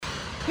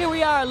Here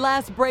we are,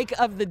 last break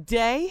of the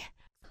day.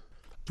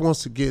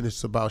 Once again,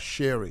 it's about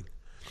sharing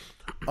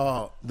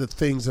the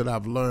things that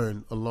I've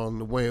learned along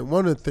the way. And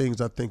one of the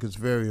things I think is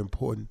very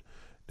important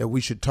that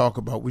we should talk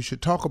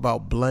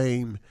about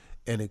blame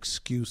and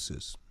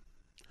excuses.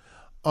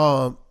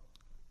 Blame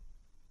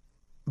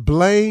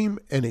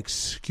and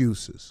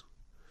excuses.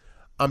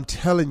 I'm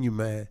telling you,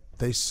 man,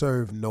 they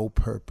serve no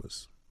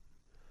purpose.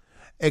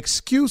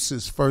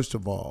 Excuses, first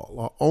of all,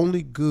 are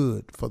only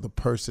good for the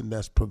person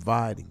that's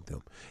providing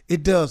them.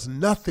 It does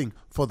nothing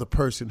for the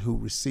person who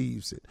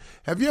receives it.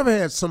 Have you ever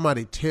had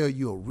somebody tell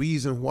you a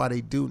reason why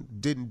they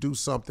didn't do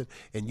something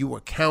and you were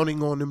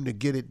counting on them to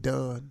get it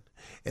done?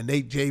 And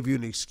they gave you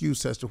an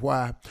excuse as to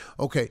why.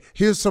 Okay,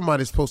 here's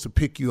somebody supposed to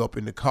pick you up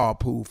in the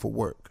carpool for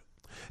work.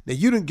 Now,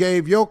 you done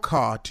gave your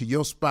car to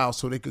your spouse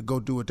so they could go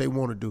do what they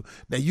want to do.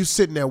 Now, you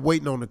sitting there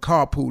waiting on the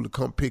carpool to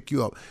come pick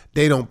you up.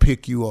 They don't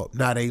pick you up.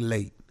 Now they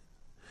late.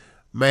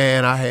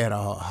 Man, I had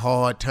a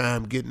hard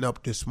time getting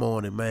up this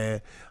morning, man.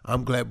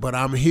 I'm glad, but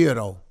I'm here,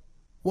 though.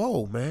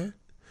 Whoa, man.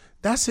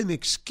 That's an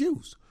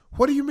excuse.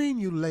 What do you mean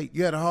you late?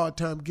 You had a hard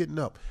time getting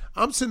up.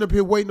 I'm sitting up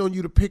here waiting on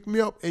you to pick me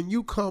up, and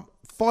you come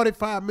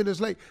 45 minutes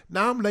late.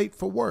 Now I'm late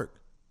for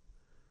work.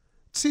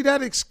 See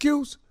that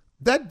excuse?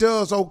 That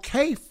does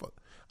okay for.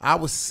 I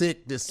was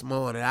sick this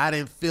morning. I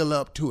didn't feel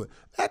up to it.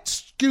 That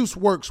excuse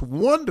works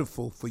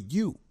wonderful for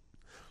you,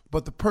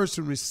 but the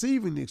person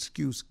receiving the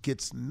excuse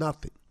gets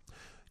nothing.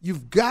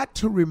 You've got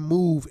to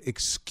remove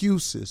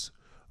excuses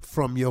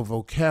from your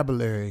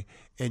vocabulary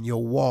and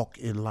your walk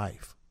in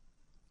life.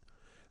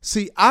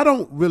 See, I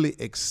don't really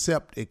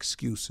accept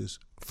excuses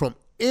from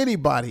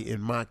anybody in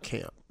my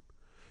camp.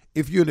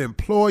 If you're an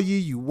employee,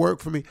 you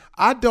work for me,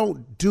 I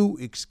don't do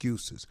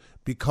excuses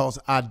because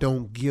I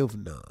don't give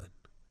none.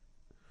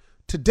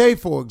 Today,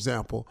 for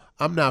example,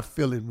 I'm not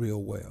feeling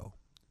real well.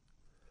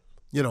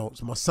 You know,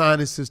 so my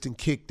sinus system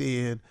kicked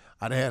in.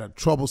 I'd had a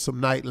troublesome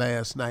night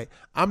last night.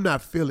 I'm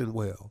not feeling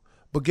well.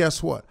 But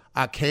guess what?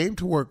 I came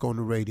to work on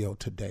the radio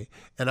today,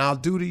 and I'll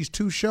do these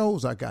 2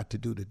 shows I got to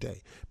do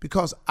today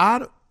because they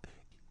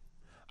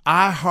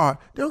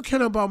don't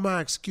care about my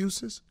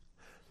excuses.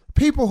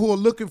 People who are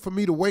looking for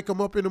me to wake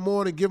them up in the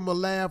morning, give them a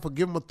laugh or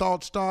give them a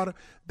thought starter,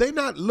 they're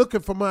not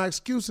looking for my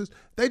excuses.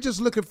 They're just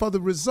looking for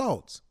the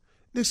results.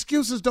 The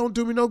excuses don't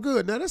do me no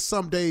good. Now, there's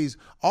some days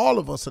all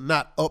of us are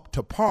not up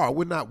to par.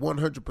 We're not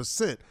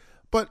 100%.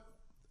 But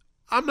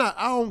I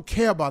don't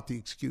care about the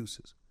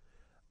excuses.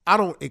 I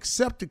don't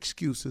accept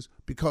excuses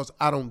because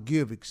I don't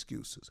give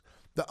excuses.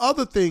 The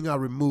other thing I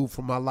remove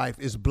from my life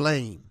is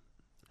blame.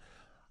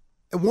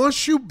 And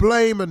once you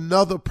blame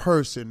another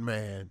person,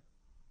 man,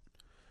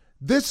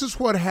 this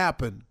is what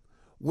happened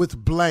with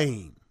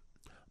blame.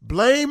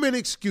 Blame and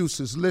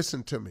excuses,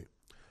 listen to me.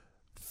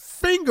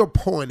 Finger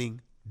pointing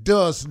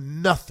does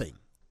nothing.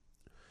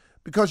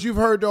 Because you've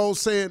heard the old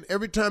saying,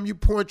 every time you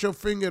point your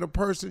finger at a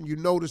person, you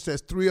notice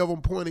there's 3 of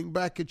them pointing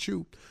back at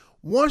you.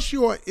 Once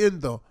you are in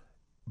the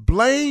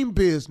blame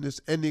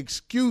business and the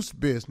excuse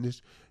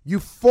business, you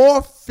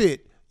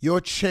forfeit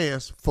your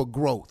chance for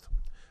growth.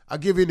 I'll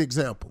give you an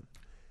example.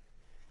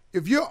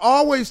 If you're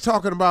always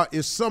talking about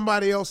it's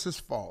somebody else's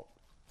fault,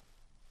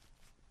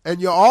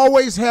 and you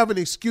always have an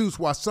excuse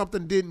why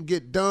something didn't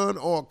get done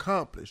or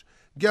accomplished,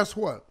 guess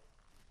what?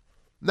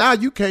 Now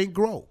you can't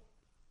grow.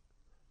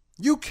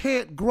 You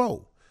can't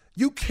grow.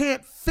 You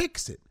can't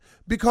fix it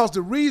because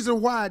the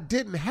reason why it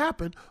didn't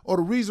happen or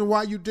the reason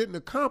why you didn't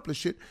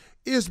accomplish it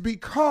is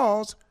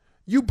because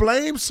you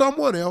blame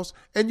someone else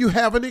and you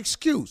have an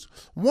excuse.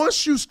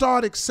 Once you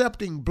start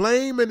accepting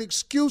blame and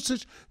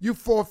excuses, you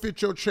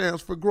forfeit your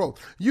chance for growth.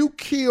 You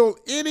kill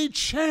any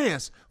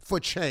chance for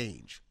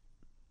change.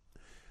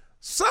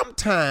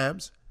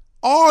 Sometimes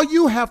all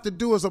you have to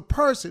do as a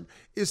person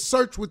is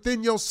search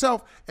within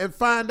yourself and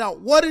find out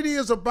what it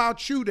is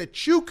about you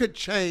that you could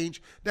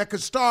change that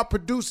could start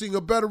producing a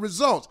better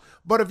results.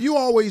 But if you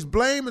always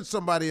blaming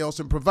somebody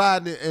else and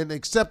providing and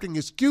accepting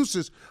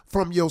excuses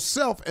from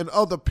yourself and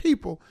other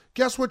people,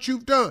 guess what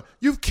you've done?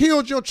 You've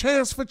killed your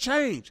chance for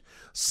change.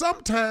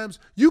 Sometimes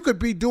you could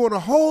be doing a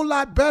whole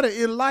lot better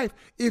in life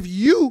if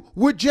you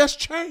would just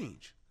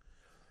change.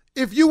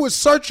 If you would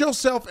search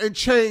yourself and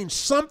change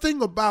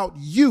something about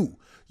you,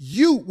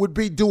 you would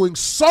be doing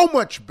so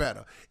much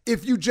better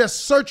if you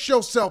just search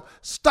yourself,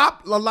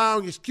 stop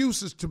allowing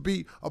excuses to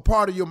be a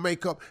part of your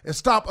makeup and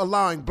stop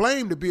allowing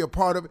blame to be a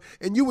part of it,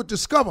 and you would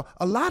discover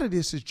a lot of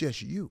this is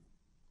just you.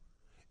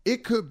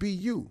 It could be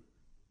you.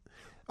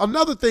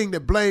 Another thing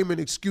that blame and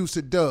excuse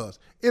it does,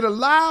 it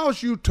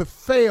allows you to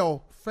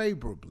fail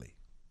favorably.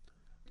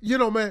 You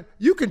know, man,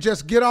 you can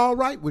just get all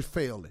right with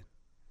failing.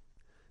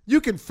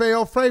 You can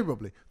fail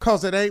favorably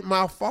because it ain't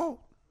my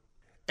fault.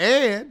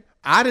 And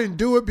I didn't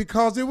do it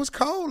because it was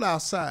cold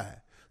outside.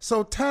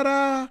 So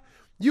ta-da,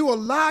 you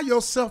allow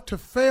yourself to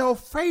fail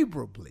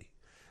favorably.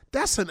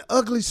 That's an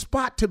ugly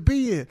spot to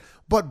be in.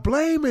 But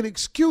blame and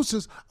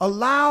excuses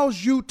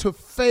allows you to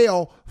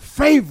fail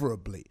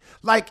favorably.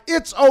 Like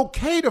it's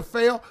okay to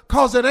fail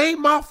because it ain't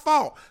my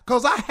fault.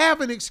 Because I have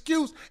an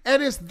excuse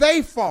and it's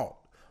their fault.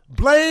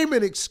 Blame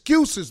and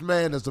excuses,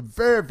 man, is a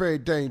very, very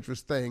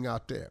dangerous thing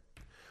out there.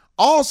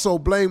 Also,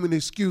 blame and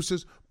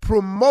excuses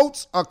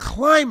promotes a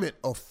climate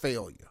of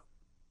failure.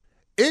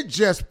 It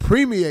just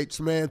permeates,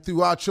 man,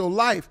 throughout your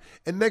life.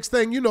 And next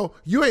thing you know,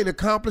 you ain't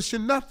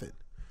accomplishing nothing.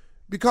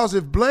 Because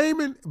if blame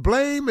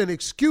and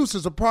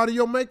excuses are part of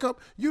your makeup,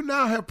 you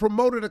now have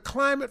promoted a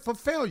climate for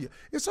failure.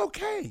 It's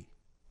okay.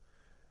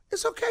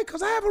 It's okay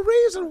because I have a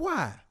reason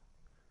why.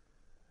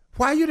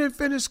 Why you didn't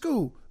finish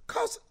school?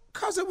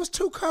 Because it was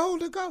too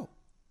cold to go.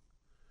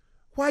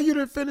 Why you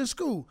didn't finish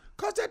school?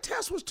 Because that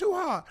test was too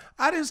hard.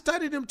 I didn't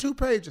study them 2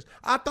 pages.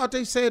 I thought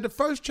they said the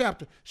first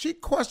chapter. She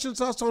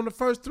questions us on the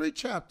first 3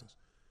 chapters.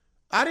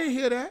 I didn't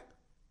hear that.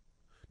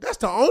 That's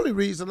the only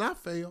reason I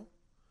failed.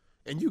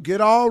 And you get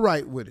all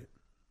right with it.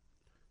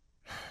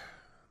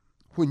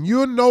 When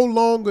you're no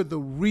longer the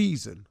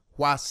reason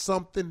why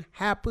something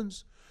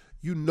happens,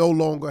 you no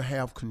longer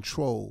have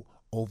control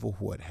over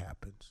what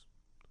happens.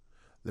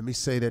 Let me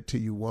say that to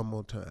you one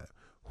more time.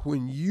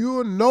 When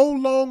you're no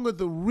longer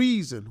the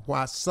reason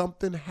why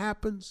something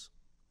happens,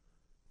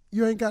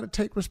 you ain't got to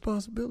take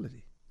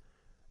responsibility.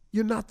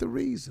 You're not the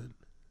reason.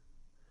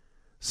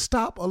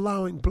 Stop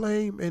allowing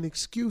blame and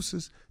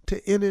excuses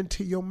to enter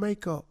into your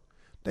makeup.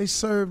 They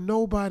serve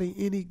nobody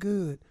any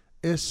good,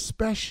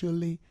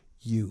 especially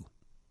you.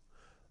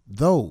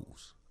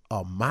 Those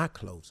are my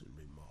closing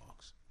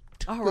remarks.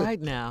 All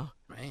right now.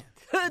 Man.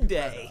 Good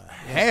day.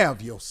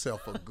 Have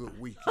yourself a good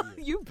weekend.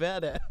 You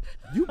better.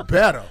 You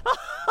better.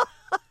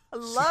 I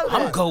love it. I'm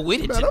going to go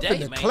with it Man, I'm today,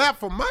 finna man. clap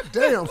for my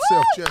damn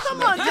self just Come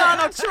now. on,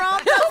 Donald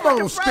Trump. That's Come what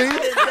on, the Steve.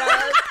 president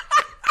does.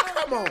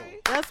 Come on.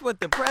 That's what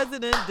the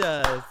president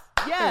does.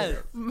 Yes.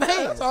 Man.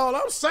 That's all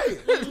I'm saying.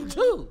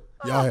 Too.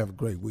 Y'all have a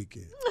great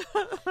weekend.